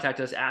have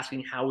contacted us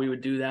asking how we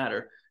would do that,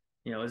 or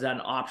is that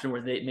an option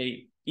where they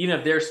may, even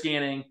if they're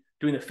scanning,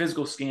 doing the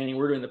physical scanning,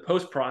 we're doing the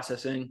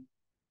post-processing,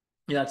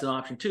 that's an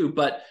option too.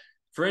 But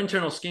for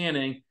internal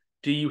scanning,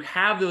 do you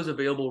have those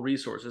available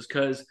resources?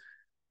 Because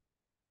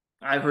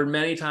I've heard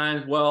many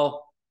times,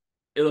 well,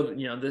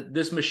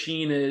 this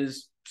machine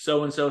is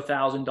so-and-so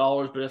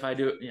 $1,000, but if I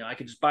do it, I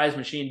could just buy this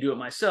machine, do it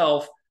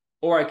myself,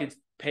 or I could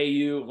pay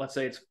you, let's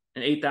say it's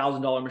an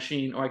 $8,000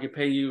 machine, or I could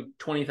pay you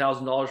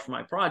 $20,000 for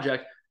my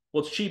project.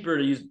 Well, it's cheaper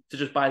to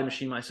just buy the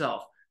machine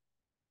myself.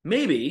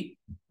 Maybe,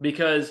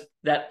 because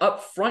that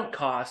upfront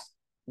cost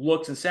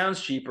looks and sounds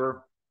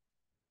cheaper,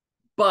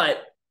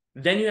 but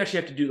then you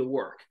actually have to do the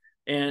work,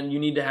 and you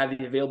need to have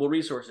the available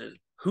resources.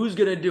 Who's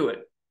going to do it?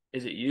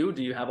 Is it you?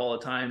 Do you have all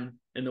the time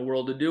in the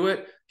world to do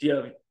it? Do you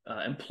have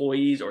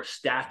employees or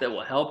staff that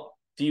will help?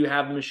 Do you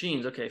have the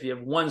machines? Okay, if you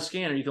have one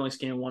scanner, you can only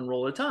scan one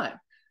roll at a time.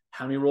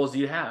 How many rolls do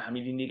you have? How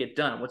many do you need to get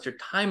done? What's your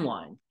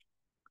timeline?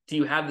 Do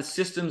you have the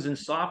systems and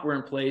software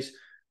in place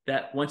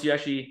that once you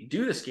actually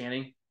do the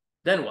scanning,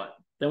 then what?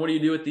 Then what do you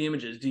do with the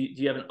images? Do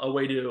you have a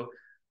way to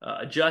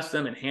adjust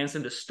them, enhance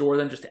them, to store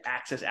them, just to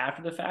access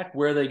after the fact?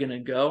 Where are they going to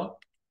go?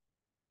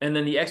 And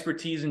then the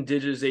expertise in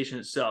digitization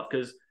itself,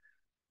 because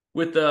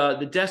with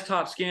the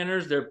desktop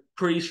scanners, they're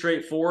pretty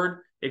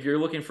straightforward. If you're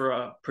looking for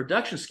a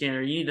production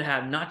scanner, you need to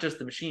have not just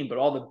the machine, but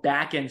all the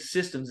back-end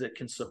systems that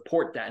can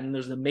support that. And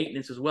there's the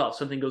maintenance as well. If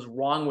something goes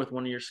wrong with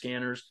one of your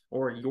scanners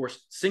or your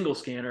single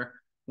scanner,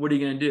 what are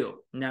you going to do?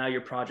 Now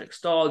your project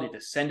stalled, you have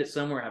to send it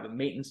somewhere, have a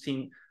maintenance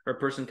team or a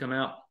person come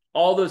out.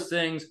 All those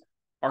things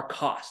are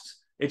costs.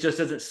 It just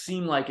doesn't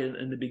seem like it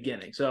in the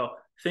beginning. So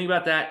think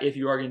about that if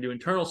you are going to do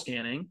internal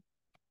scanning.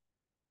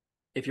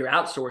 If you're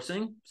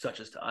outsourcing, such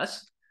as to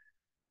us,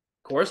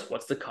 of course,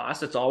 what's the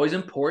cost? It's always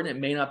important. It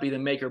may not be the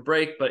make or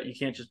break, but you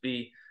can't just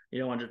be, you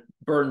don't want to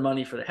burn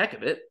money for the heck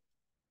of it.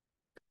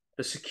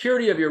 The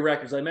security of your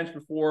records, I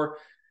mentioned before,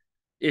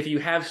 if you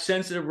have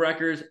sensitive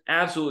records,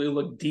 absolutely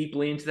look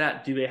deeply into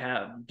that. Do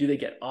they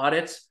get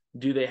audits?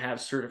 Do they have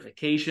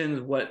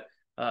certifications? What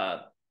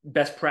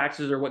best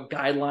practices or what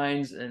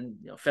guidelines and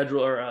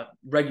federal or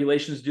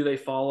regulations do they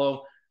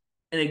follow?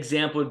 An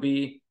example would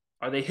be,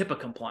 are they HIPAA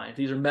compliant?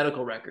 These are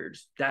medical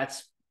records.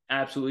 That's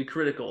absolutely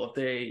critical.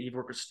 If you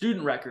work with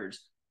student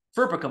records,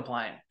 FERPA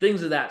compliant,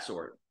 things of that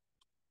sort.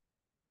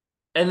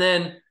 And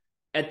then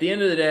at the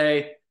end of the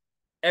day,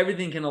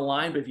 everything can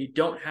align, but if you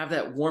don't have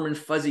that warm and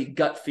fuzzy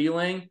gut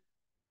feeling,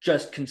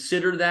 just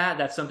consider that.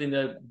 That's something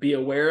to be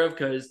aware of,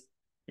 because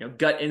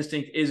gut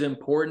instinct is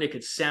important. It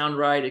could sound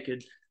right. It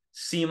could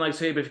seem like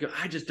say, but if you go,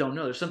 I just don't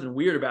know, there's something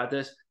weird about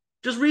this,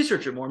 just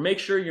research it more. Make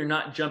sure you're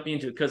not jumping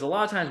into it, because a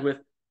lot of times with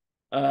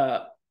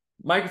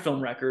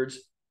microfilm records,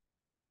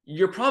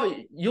 you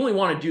only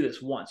want to do this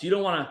once. You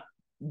don't want to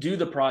do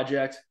the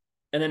project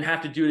and then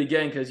have to do it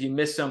again because you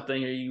missed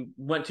something or you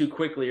went too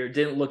quickly or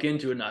didn't look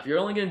into it enough. You're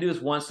only going to do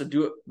this once to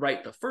do it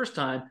right the first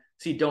time,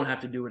 so you don't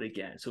have to do it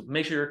again. So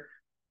make sure, it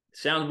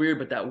sounds weird,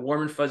 but that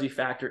warm and fuzzy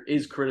factor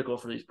is critical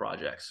for these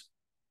projects.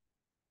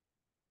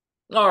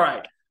 All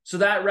right, so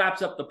that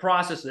wraps up the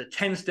process, the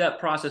 10-step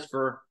process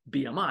for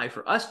BMI.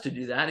 For us to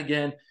do that,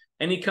 again,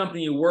 any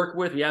company you work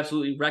with, we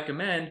absolutely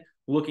recommend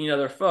looking at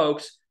other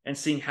folks and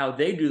seeing how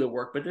they do the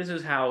work. But this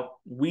is how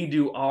we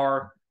do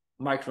our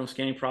microfilm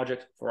scanning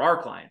project for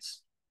our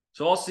clients.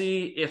 So I'll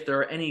see if there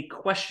are any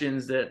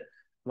questions that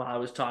while I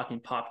was talking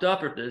popped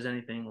up, or if there's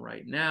anything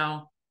right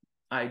now.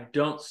 I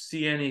don't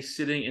see any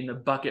sitting in the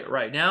bucket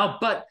right now,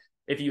 but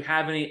if you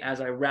have any as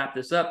I wrap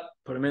this up,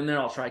 put them in there.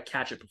 I'll try to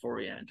catch it before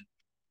we end.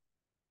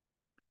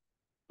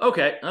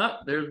 Okay,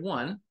 there's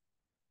one.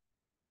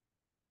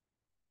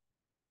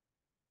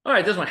 All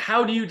right, this one.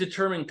 How do you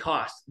determine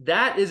cost?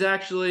 That is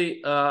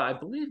actually, I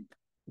believe,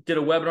 did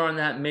a webinar on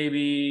that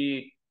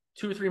maybe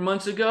 2 or 3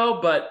 months ago,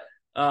 but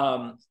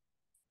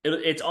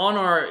it's on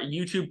our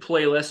YouTube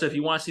playlist. So if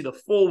you want to see the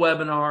full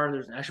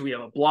webinar, we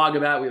have a blog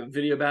about it, we have a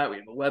video about it, we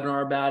have a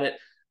webinar about it.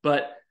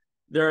 But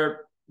there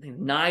are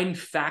 9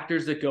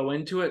 factors that go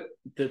into it.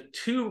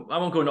 I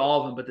won't go into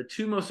all of them, but the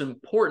 2 most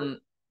important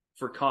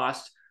for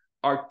cost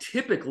are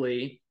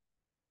typically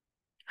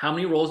how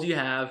many rolls do you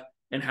have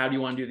and how do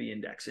you want to do the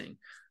indexing.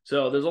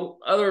 So there's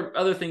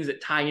other things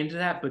that tie into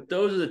that, but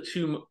those are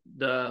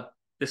the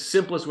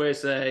simplest way to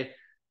say,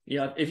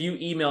 if you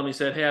email me and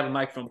said, hey, I have a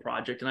microfilm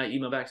project, and I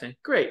email back saying,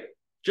 great,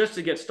 just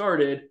to get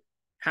started,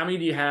 how many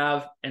do you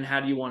have and how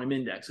do you want them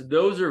indexed?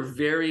 Those are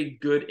very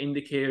good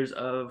indicators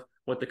of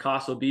what the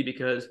cost will be,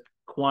 because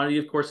quantity,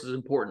 of course, is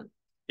important.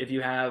 If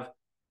you have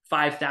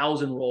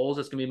 5,000 rolls,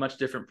 that's going to be a much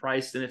different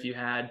price than if you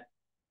had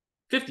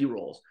 50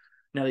 rolls.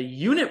 Now, the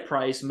unit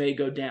price may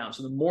go down.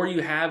 So the more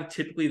you have,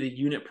 typically the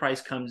unit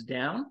price comes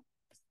down.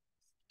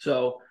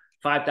 So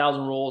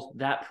 5,000 rolls,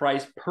 that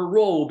price per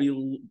roll will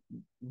be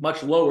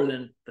much lower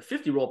than the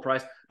 50 roll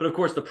price. But of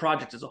course, the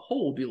project as a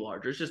whole will be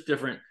larger. It's just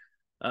different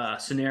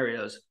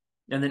scenarios.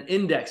 And then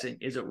indexing,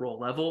 is it roll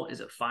level?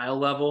 Is it file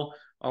level?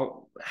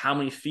 Or how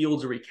many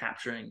fields are we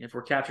capturing? If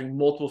we're capturing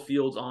multiple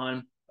fields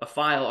on a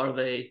file, are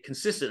they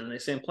consistent in the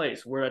same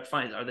place? Where it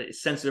finds, are they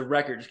sensitive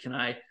records? Can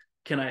I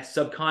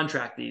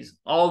subcontract these?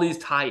 All these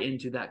tie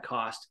into that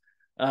cost.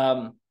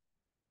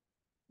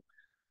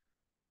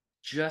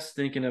 Just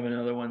thinking of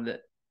another one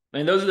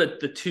those are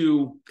the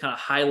 2 kind of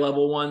high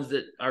level ones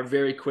that are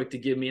very quick to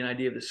give me an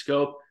idea of the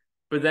scope.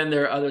 But then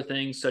there are other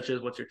things such as,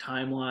 what's your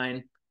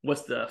timeline?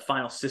 What's the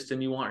final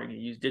system you want? Are you going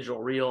to use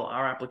digital reel,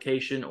 our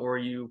application, or are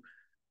you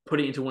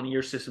putting it into one of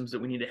your systems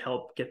that we need to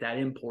help get that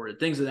imported?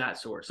 Things of that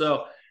sort.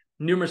 So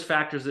numerous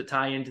factors that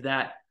tie into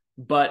that.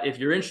 But if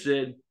you're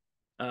interested,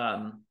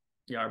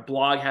 our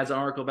blog has an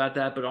article about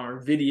that, but on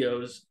our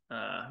videos,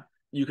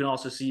 you can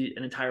also see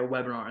an entire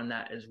webinar on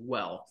that as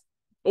well.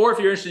 Or if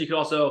you're interested, you can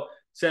also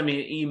send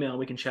me an email and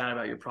we can chat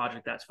about your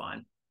project. That's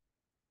fine.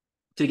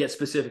 To get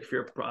specific for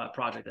your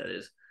project, that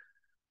is.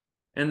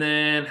 And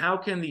then how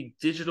can the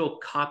digital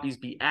copies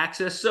be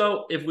accessed?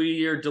 So if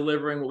we are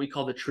delivering what we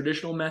call the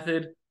traditional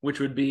method, which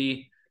would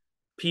be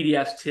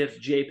PDFs,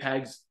 TIFFs,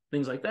 JPEGs,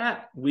 things like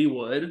that, we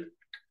would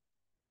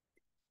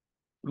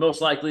most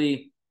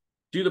likely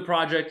do the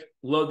project,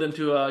 load them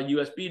to a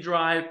USB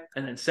drive,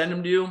 and then send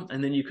them to you.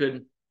 And then you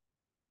could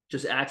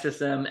just access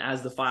them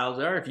as the files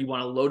are. If you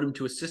want to load them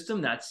to a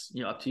system, that's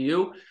up to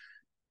you.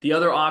 The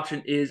other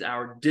option is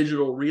our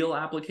digital reel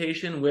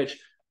application, which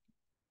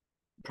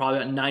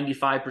probably about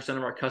 95%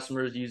 of our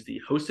customers use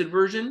the hosted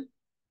version.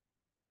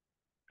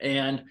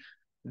 And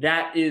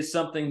that is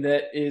something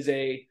that is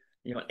an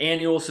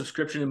annual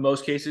subscription in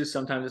most cases.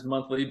 Sometimes it's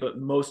monthly, but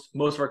most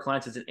of our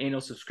clients, it's an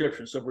annual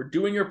subscription. So if we're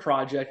doing your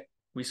project,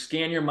 we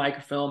scan your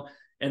microfilm,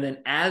 and then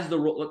as the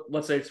roll,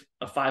 let's say it's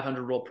a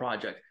 500 roll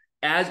project,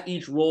 as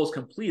each roll is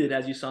completed,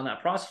 as you saw in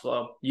that process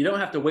flow, you don't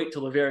have to wait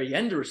till the very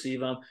end to receive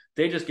them.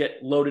 They just get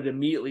loaded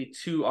immediately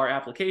to our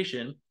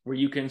application, where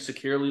you can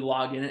securely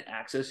log in and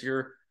access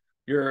your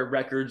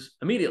records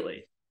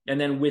immediately. And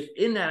then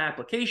within that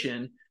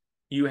application,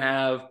 you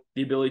have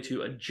the ability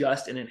to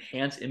adjust and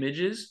enhance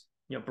images,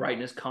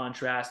 brightness,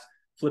 contrast,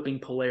 flipping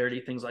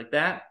polarity, things like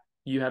that.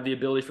 You have the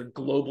ability for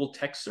global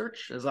text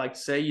search. As I like to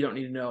say, you don't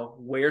need to know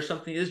where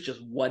something is,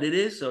 just what it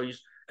is. So you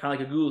just kind of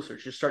like a Google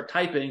search, just start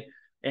typing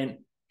and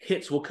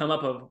hits will come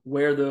up of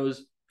where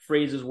those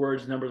phrases,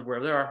 words, numbers,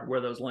 wherever they are,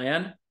 where those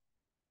land.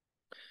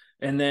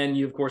 And then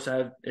you, of course,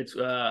 have its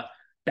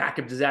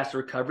backup disaster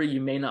recovery.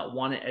 You may not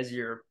want it as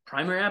your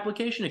primary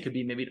application. It could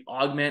be maybe an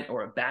augment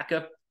or a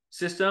backup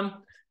system.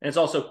 And it's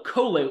also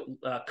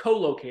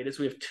co-located.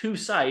 So we have two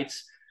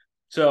sites.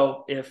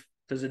 So if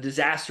there's a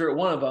disaster at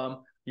one of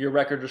them, your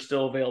records are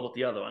still available at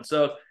the other one.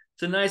 So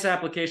it's a nice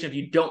application. If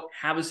you don't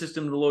have a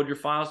system to load your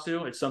files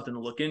to, it's something to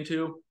look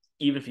into.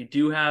 Even if you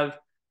do have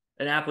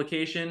an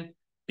application,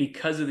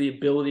 because of the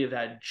ability of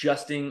that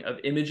adjusting of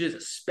images,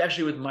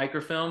 especially with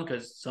microfilm,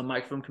 because some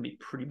microfilm can be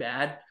pretty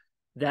bad,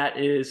 that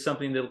is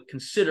something to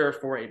consider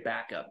for a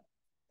backup.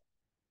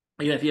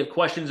 Again, if you have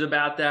questions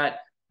about that,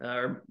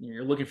 or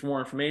you're looking for more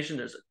information,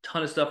 there's a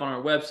ton of stuff on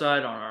our website,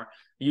 on our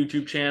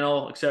YouTube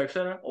channel, et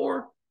cetera,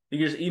 or you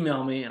can just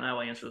email me and I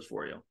will answer this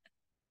for you.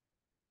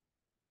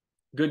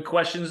 Good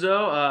questions,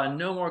 though.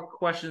 No more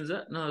questions.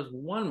 No, there's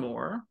one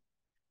more.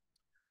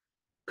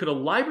 Could a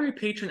library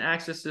patron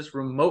access this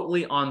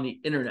remotely on the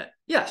internet?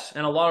 Yes,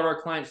 and a lot of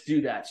our clients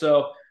do that.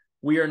 So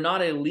we are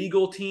not a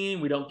legal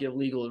team. We don't give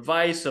legal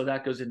advice. So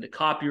that goes into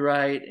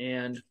copyright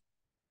and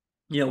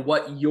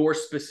what your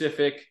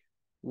specific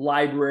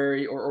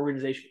library or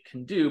organization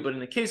can do. But in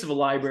the case of a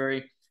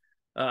library,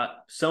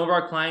 some of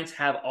our clients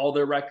have all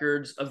their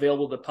records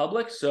available to the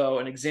public. So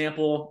an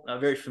example, a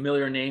very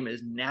familiar name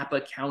is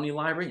Napa County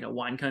Library,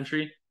 wine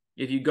country.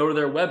 If you go to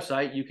their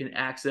website, you can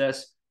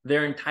access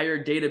their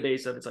entire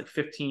database of it's like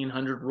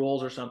 1,500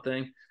 rolls or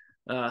something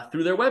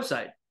through their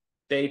website.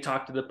 They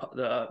talked to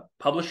the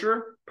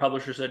publisher.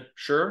 Publisher said,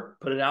 sure,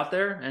 put it out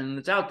there, and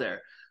it's out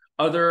there.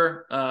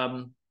 Other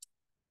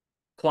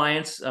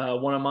clients,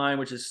 one of mine,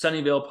 which is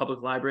Sunnyvale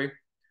Public Library,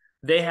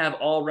 they have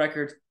all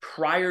records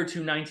prior to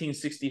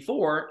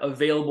 1964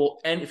 available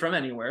from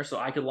anywhere. So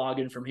I could log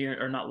in from here,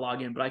 or not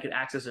log in, but I could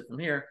access it from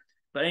here.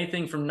 But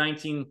anything from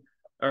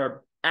after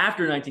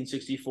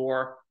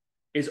 1964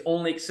 is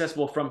only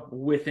accessible from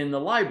within the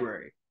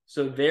library.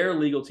 So their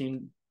legal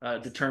team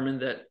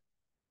determined that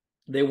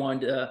they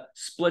wanted to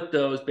split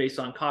those based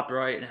on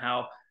copyright and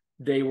how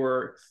they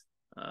were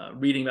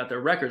reading about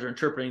their records or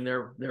interpreting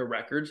their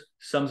records.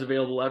 Some's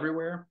available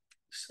everywhere,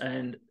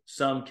 and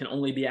some can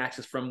only be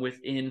accessed from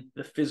within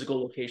the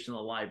physical location of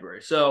the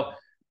library. So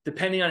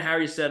depending on how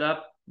you set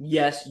up,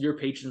 yes, your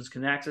patrons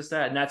can access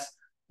that. And that's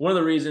one of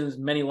the reasons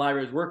many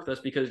libraries work with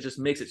us, because it just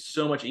makes it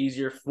so much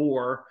easier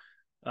for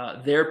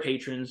their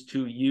patrons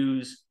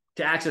to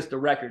access the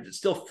records. It's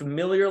still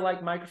familiar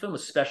like microfilm,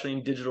 especially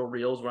in digital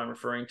reels, what I'm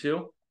referring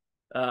to.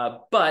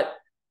 But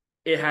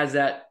it has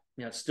that,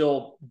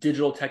 still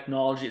digital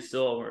technology. It's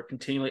still, we're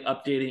continually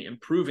updating,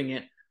 improving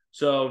it.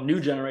 So new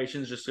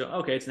generations just go,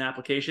 okay, it's an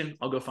application.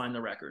 I'll go find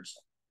the records.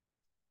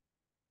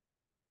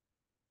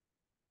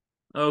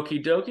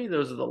 Okie dokie.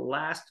 Those are the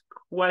last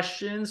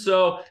questions.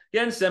 So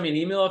again, send me an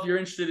email if you're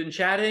interested in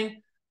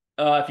chatting.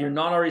 If you're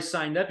not already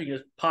signed up, you can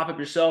just pop up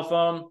your cell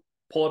phone,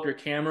 pull up your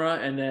camera,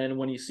 and then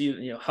when you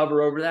see,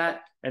 hover over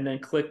that and then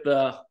click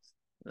the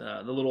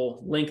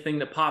little link thing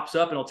that pops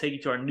up, and it'll take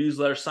you to our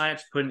newsletter sign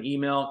up. Put an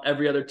email.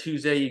 Every other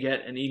Tuesday, you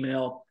get an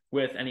email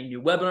with any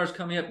new webinars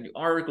coming up, new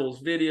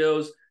articles,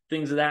 videos,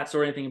 things of that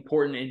sort, anything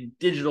important in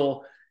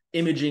digital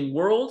imaging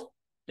world,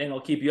 and it'll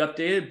keep you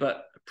updated.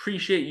 But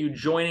appreciate you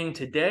joining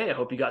today. I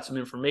hope you got some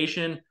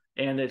information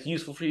and it's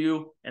useful for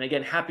you. And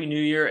again, Happy New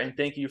Year, and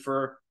thank you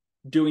for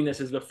doing this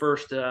as the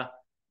first,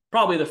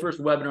 probably the first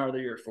webinar of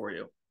the year for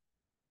you.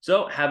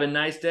 So have a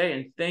nice day,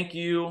 and thank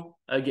you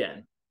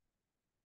again.